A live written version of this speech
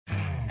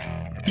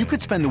You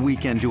could spend the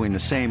weekend doing the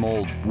same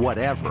old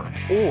whatever,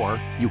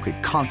 or you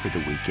could conquer the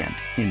weekend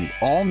in the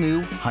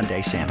all-new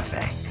Hyundai Santa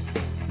Fe.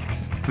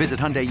 Visit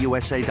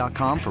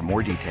HyundaiUSA.com for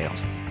more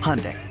details.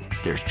 Hyundai,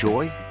 there's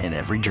joy in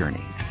every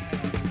journey.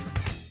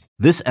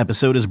 This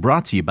episode is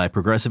brought to you by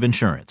Progressive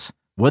Insurance.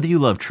 Whether you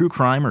love true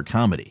crime or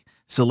comedy,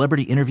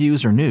 celebrity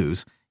interviews or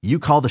news, you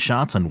call the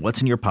shots on what's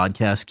in your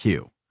podcast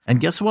queue. And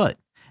guess what?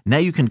 Now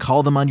you can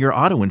call them on your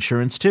auto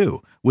insurance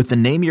too with the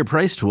Name Your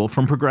Price tool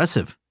from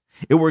Progressive.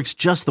 It works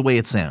just the way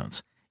it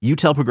sounds. You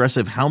tell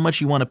Progressive how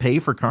much you want to pay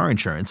for car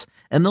insurance,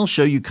 and they'll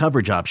show you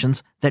coverage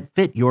options that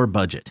fit your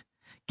budget.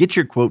 Get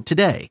your quote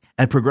today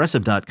at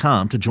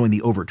Progressive.com to join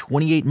the over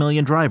 28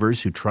 million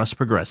drivers who trust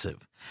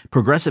Progressive.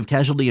 Progressive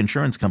Casualty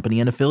Insurance Company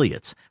and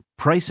Affiliates.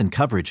 Price and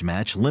coverage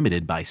match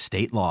limited by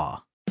state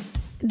law.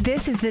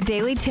 This is the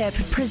Daily Tip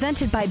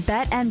presented by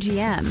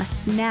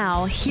BetMGM.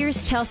 Now,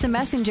 here's Chelsea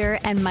Messenger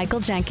and Michael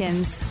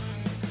Jenkins.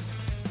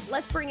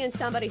 Let's bring in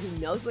somebody who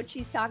knows what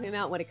she's talking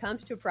about when it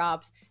comes to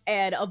props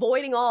and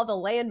avoiding all the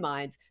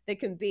landmines that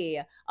can be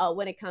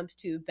when it comes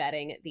to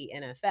betting the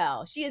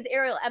NFL. She is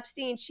Ariel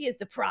Epstein. She is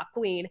the prop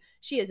queen.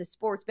 She is a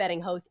sports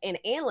betting host and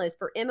analyst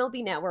for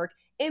MLB Network,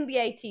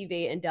 NBA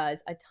TV, and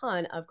does a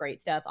ton of great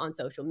stuff on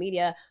social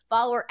media.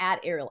 Follow her at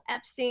Ariel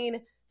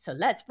Epstein. So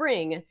let's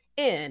bring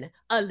in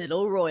a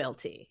little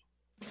royalty.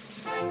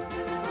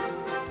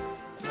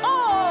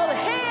 All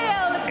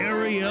hail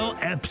Ariel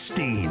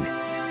Epstein.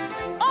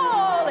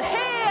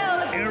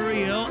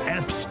 Ariel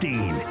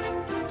Epstein.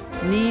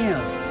 Kneel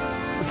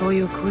before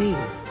your queen.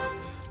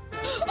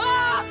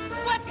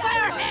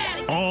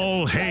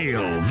 All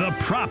hail the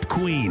prop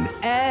queen.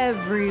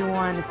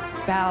 Everyone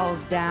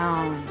bows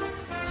down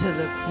to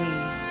the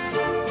queen.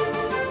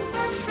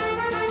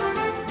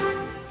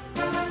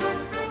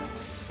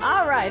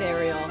 All right,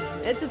 Ariel.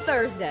 It's a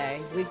Thursday.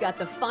 We've got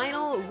the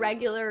final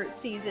regular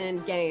season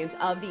games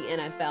of the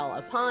NFL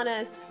upon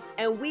us.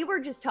 And we were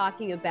just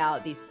talking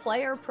about these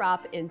player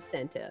prop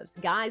incentives,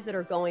 guys that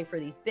are going for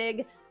these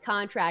big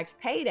contract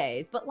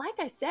paydays. But like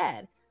I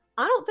said,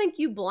 I don't think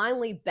you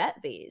blindly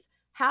bet these.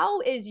 How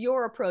is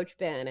your approach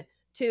been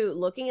to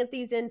looking at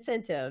these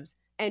incentives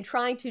and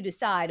trying to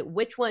decide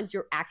which ones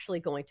you're actually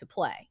going to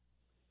play?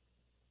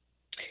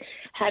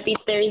 Happy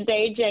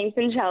Thursday, Jenks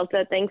and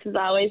Chelsea. Thanks as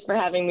always for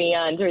having me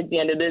on towards the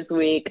end of this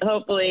week.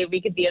 Hopefully we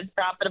could be as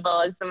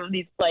profitable as some of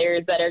these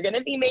players that are going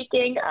to be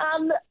making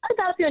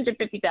about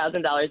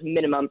 $250,000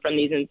 minimum from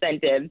these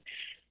incentives.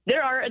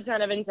 There are a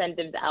ton of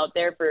incentives out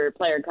there for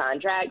player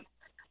contracts.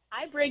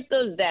 I break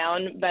those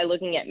down by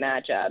looking at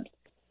matchups.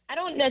 I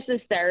don't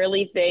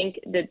necessarily think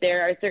that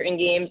there are certain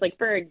games, like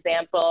for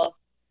example,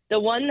 the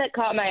one that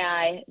caught my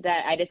eye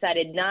that I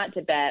decided not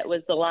to bet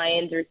was the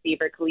Lions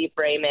receiver Khalif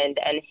Raymond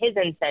and his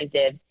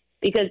incentive,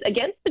 because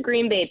against the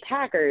Green Bay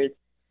Packers,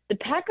 the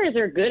Packers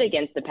are good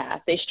against the pass.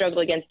 They struggle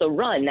against the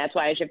run. That's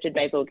why I shifted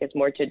my focus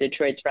more to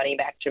Detroit's running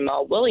back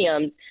Jamal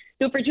Williams,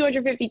 who for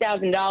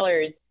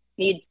 $250,000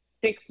 needs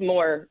 6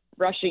 more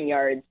rushing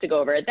yards to go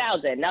over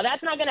 1,000. Now,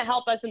 that's not going to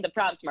help us in the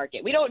props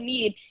market. We don't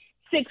need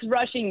 6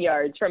 rushing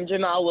yards from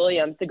Jamal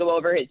Williams to go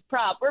over his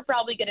prop. We're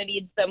probably going to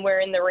need somewhere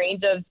in the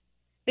range of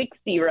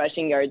 60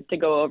 rushing yards to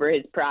go over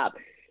his prop.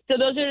 So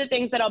those are the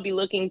things that I'll be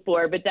looking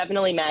for, but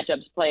definitely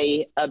matchups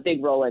play a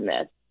big role in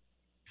this.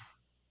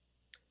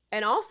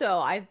 And also,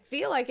 I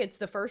feel like it's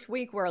the first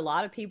week where a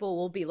lot of people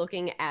will be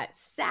looking at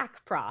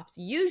sack props.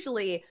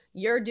 Usually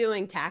you're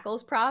doing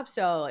tackles props,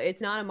 so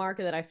it's not a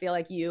market that I feel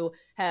like you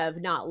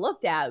have not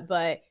looked at,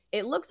 but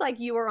it looks like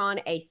you are on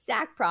a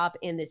sack prop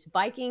in this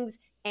Vikings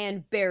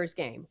and Bears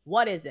game.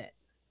 What is it?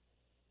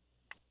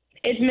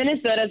 It's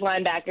Minnesota's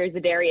linebacker,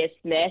 Zadarius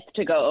Smith,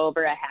 to go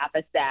over a half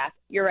a sack.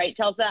 You're right,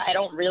 Chelsea. I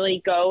don't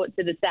really go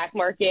to the sack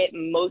market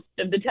most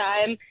of the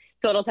time.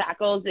 Total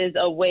tackles is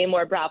a way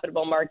more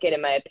profitable market,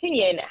 in my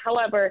opinion.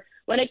 However,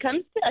 when it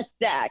comes to a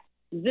sack,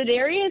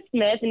 Zadarius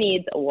Smith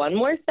needs 1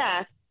 more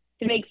sack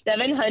to make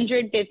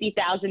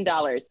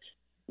 $750,000.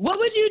 What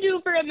would you do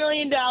for $1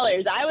 million?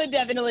 I would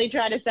definitely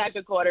try to sack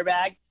a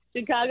quarterback.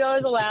 Chicago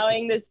is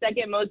allowing the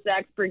second most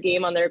sacks per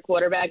game on their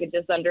quarterback at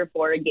just under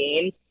 4 a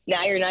game.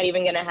 Now you're not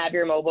even going to have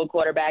your mobile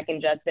quarterback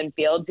in Justin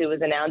Fields, who was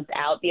announced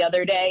out the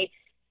other day.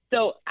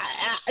 So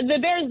the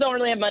Bears don't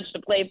really have much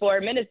to play for.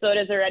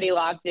 Minnesota's already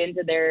locked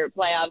into their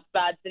playoff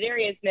spots.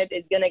 Zadarius Smith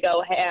is going to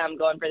go ham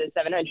going for the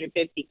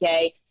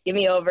 $750K. Give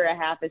me over a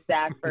half a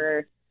sack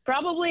for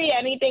probably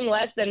anything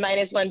less than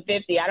minus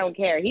 150. I don't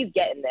care. He's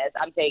getting this.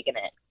 I'm taking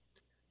it.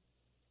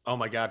 Oh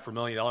my God, for $1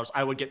 million,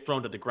 I would get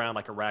thrown to the ground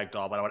like a rag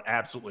doll, but I would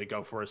absolutely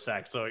go for a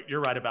sack. So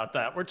you're right about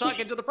that. We're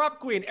talking to the prop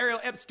queen,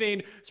 Ariel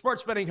Epstein,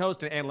 sports betting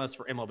host and analyst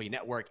for MLB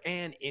Network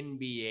and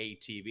NBA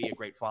TV. A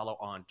great follow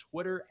on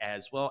Twitter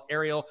as well.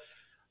 Ariel,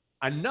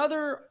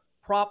 another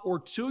prop or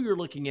two you're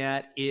looking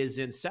at is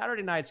in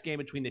Saturday night's game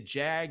between the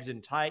Jags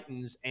and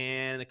Titans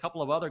and a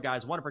couple of other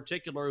guys, one in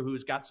particular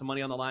who's got some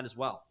money on the line as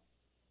well.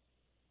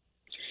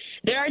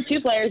 There are 2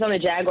 players on the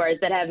Jaguars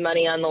that have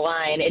money on the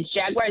line. It's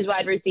Jaguars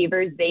wide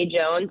receivers Zay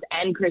Jones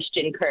and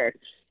Christian Kirk.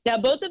 Now,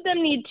 both of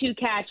them need 2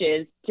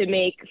 catches to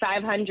make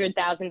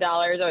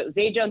 $500,000.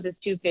 Zay Jones is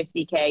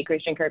 $250K,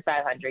 Christian Kirk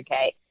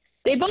 $500K.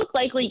 They both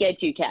likely get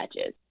 2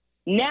 catches.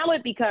 Now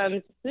it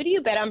becomes, who do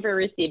you bet on for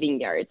receiving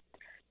yards?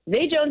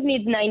 Zay Jones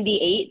needs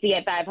 98 to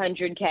get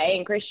 $500K,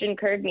 and Christian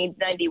Kirk needs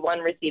 91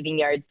 receiving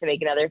yards to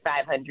make another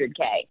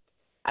 $500K.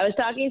 I was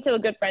talking to a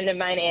good friend of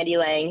mine, Andy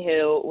Lang,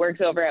 who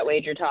works over at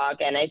Wager Talk,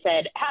 and I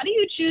said, how do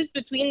you choose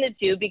between the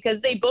two?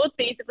 Because they both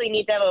basically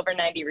need to have over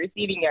 90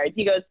 receiving yards.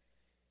 He goes,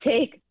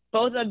 take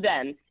both of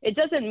them. It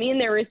doesn't mean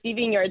their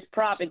receiving yards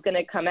prop is going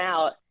to come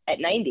out at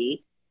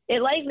 90.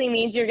 It likely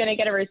means you're going to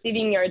get a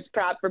receiving yards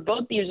prop for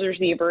both these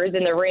receivers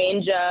in the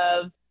range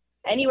of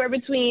anywhere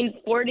between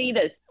 40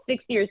 to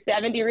 60 or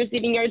 70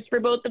 receiving yards for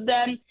both of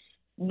them.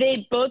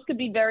 They both could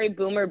be very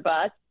boom or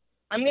bust.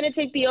 I'm going to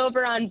take the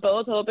over on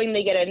both, hoping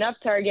they get enough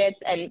targets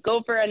and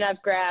go for enough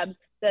grabs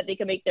so that they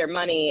can make their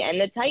money.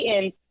 And the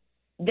Titans,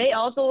 they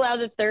also allow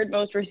the 3rd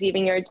most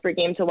receiving yards per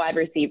game to wide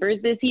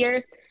receivers this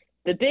year.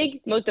 The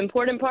big, most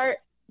important part,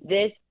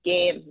 this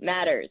game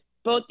matters.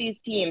 Both these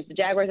teams, the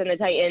Jaguars and the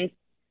Titans,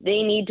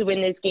 they need to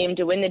win this game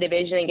to win the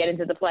division and get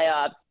into the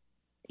playoffs.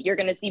 You're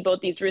going to see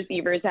both these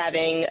receivers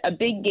having a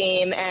big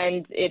game,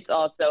 and it's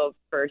also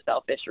for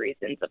selfish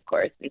reasons, of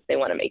course, since they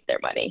want to make their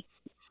money.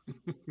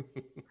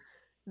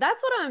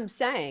 That's what I'm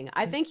saying.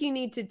 I think you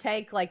need to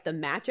take like the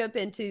matchup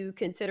into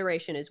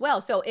consideration as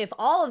well. So if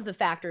all of the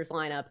factors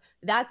line up,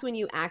 that's when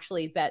you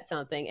actually bet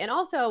something. And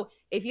also,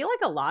 if you like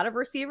a lot of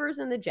receivers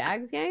in the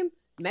Jags game,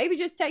 maybe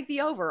just take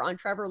the over on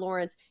Trevor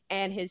Lawrence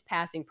and his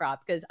passing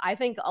prop, because I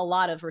think a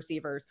lot of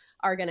receivers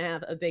are going to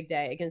have a big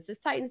day against this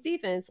Titans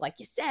defense, like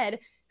you said,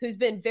 who's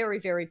been very,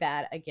 very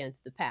bad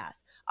against the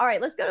pass. All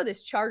right, let's go to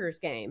this Chargers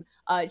game.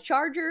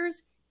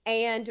 Chargers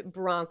and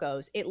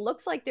Broncos. It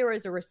looks like there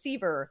is a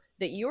receiver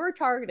that you are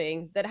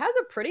targeting that has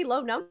a pretty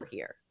low number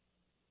here.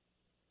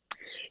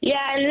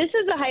 Yeah, and this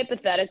is a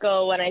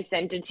hypothetical when I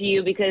sent it to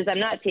you because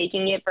I'm not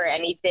taking it for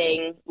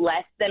anything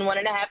less than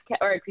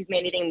 1.5,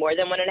 anything more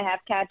than 1.5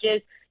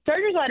 catches.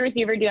 Chargers wide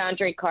receiver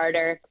DeAndre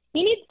Carter,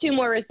 he needs 2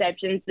 more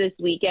receptions this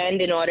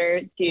weekend in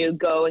order to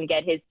go and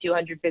get his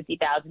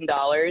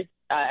 $250,000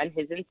 on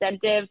his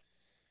incentive.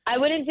 I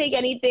wouldn't take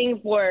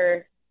anything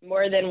for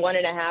more than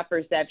 1.5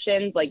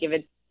 receptions. Like if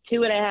it's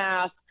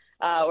 2.5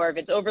 or if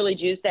it's overly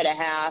juiced at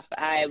 0.5,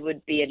 I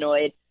would be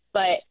annoyed.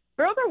 But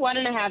for over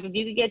 1.5, if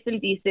you could get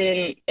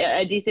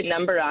a decent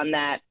number on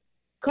that.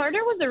 Carter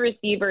was a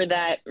receiver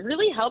that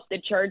really helped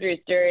the Chargers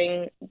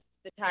during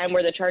the time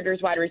where the Chargers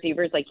wide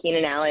receivers like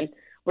Keenan Allen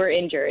were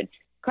injured.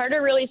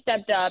 Carter really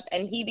stepped up,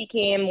 and he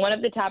became one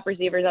of the top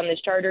receivers on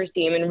this Chargers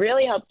team and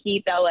really helped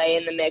keep LA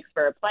in the mix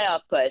for a playoff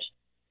push.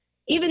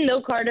 Even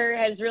though Carter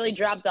has really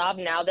dropped off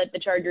now that the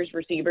Chargers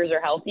receivers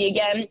are healthy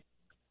again,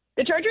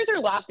 the Chargers are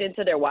locked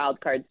into their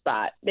wild card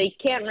spot. They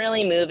can't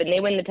really move, and they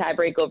win the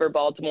tiebreak over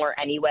Baltimore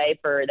anyway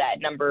for that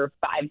number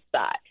 5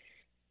 spot.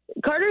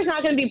 Carter's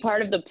not going to be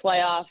part of the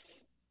playoff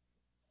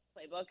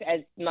playbook as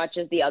much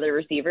as the other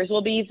receivers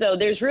will be, so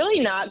there's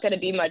really not going to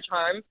be much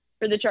harm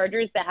for the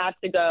Chargers to have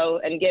to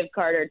go and give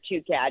Carter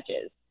 2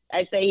 catches. I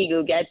say he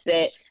go gets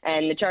it,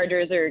 and the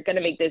Chargers are going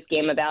to make this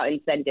game about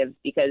incentives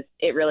because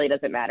it really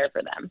doesn't matter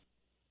for them.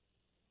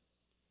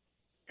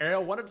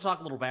 Ariel, wanted to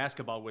talk a little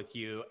basketball with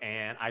you,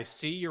 and I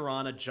see you're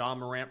on a Ja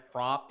Morant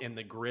prop in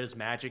the Grizz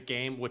Magic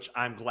game, which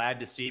I'm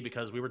glad to see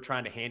because we were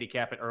trying to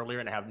handicap it earlier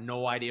and have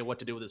no idea what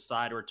to do with a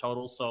side or a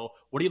total. So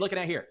what are you looking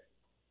at here?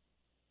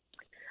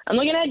 I'm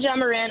looking at Ja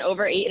Morant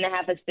over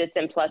 8.5 assists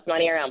and plus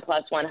money around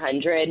plus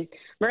 100.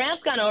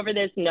 Morant's gone over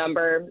this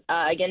number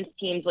against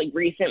teams like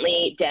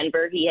recently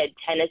Denver. He had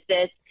 10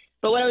 assists.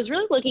 But what I was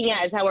really looking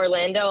at is how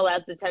Orlando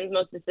allows the 10th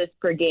most assists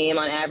per game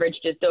on average,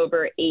 just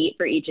over 8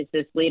 for each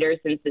assist leader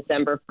since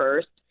December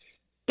 1st.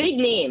 Big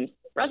names.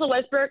 Russell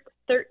Westbrook,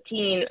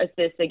 13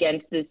 assists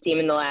against this team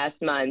in the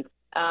last month.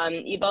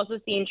 You've also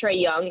seen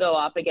Trae Young go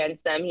off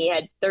against them. He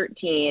had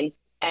 13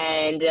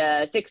 and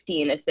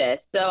 16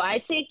 assists. So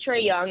I take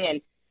Trae Young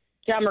and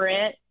Ja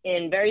Morant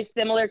in very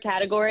similar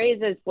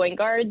categories as point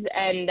guards,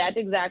 and that's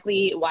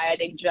exactly why I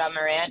think Ja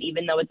Morant,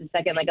 even though it's the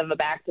second leg of a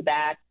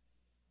back-to-back,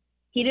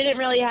 he didn't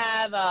really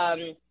have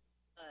a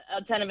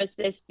ton of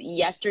assists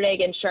yesterday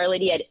against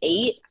Charlotte. He had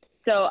 8.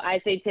 So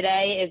I say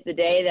today is the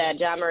day that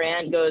Ja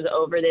Morant goes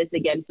over this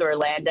against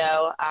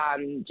Orlando,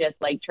 just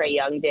like Trae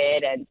Young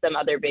did, and some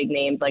other big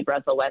names like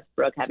Russell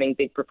Westbrook having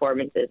big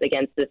performances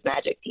against this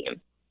Magic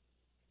team.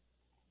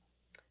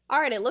 All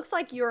right, it looks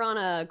like you're on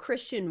a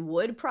Christian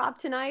Wood prop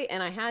tonight,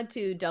 and I had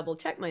to double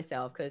check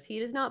myself because he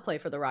does not play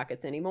for the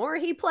Rockets anymore.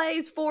 He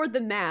plays for the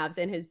Mavs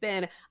and has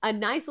been a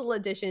nice little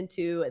addition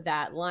to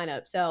that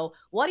lineup. So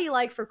what do you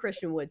like for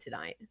Christian Wood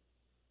tonight?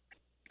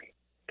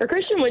 For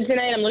Christian Wood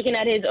tonight, I'm looking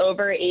at his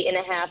over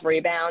 8.5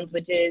 rebounds,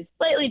 which is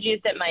slightly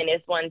juiced at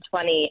minus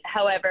 120.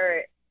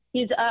 However,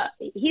 he's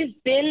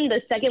been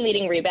the second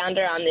leading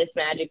rebounder on this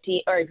Magic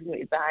team, or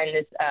behind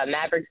this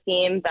Mavericks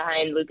team,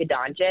 behind Luka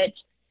Doncic.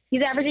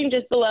 He's averaging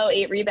just below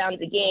 8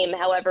 rebounds a game.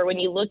 However, when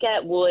you look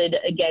at Wood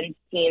against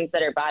teams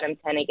that are bottom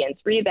 10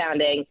 against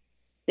rebounding,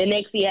 the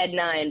Knicks, he had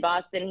 9.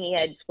 Boston, he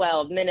had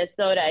 12.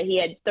 Minnesota, he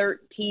had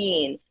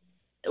 13.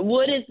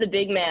 Wood is the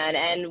big man,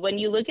 and when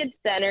you look at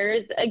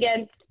centers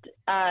against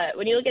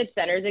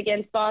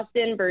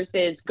Boston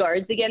versus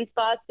guards against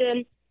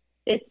Boston,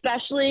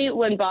 especially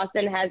when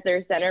Boston has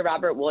their center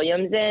Robert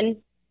Williams in,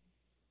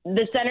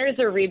 the centers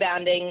are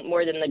rebounding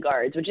more than the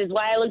guards, which is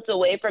why I looked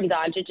away from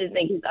Doncic and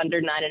think his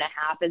under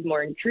 9.5 is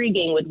more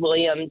intriguing with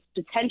Williams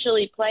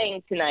potentially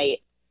playing tonight.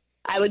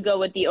 I would go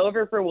with the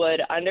over for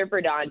Wood, under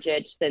for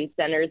Doncic, since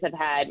centers have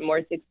had more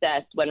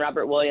success when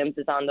Robert Williams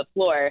is on the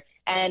floor.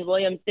 And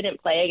Williams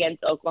didn't play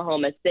against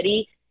Oklahoma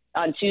City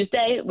on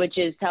Tuesday, which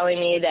is telling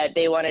me that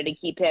they wanted to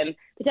keep him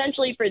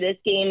potentially for this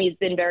game. He's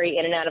been very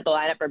in and out of the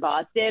lineup for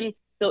Boston.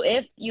 So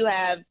if you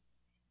have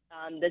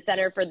the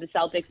center for the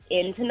Celtics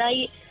in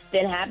tonight,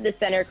 then have the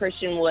center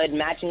Christian Wood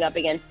matching up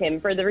against him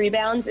for the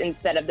rebounds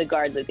instead of the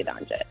guard Luka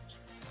Doncic.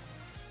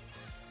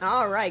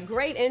 All right.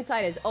 Great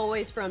insight as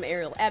always from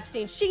Ariel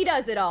Epstein. She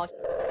does it all.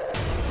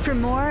 For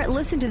more,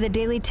 listen to the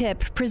Daily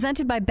Tip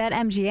presented by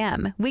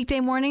BetMGM. Weekday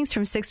mornings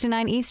from 6 to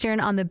 9 Eastern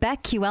on the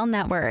BetQL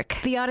network,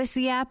 the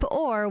Odyssey app,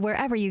 or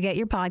wherever you get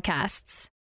your podcasts.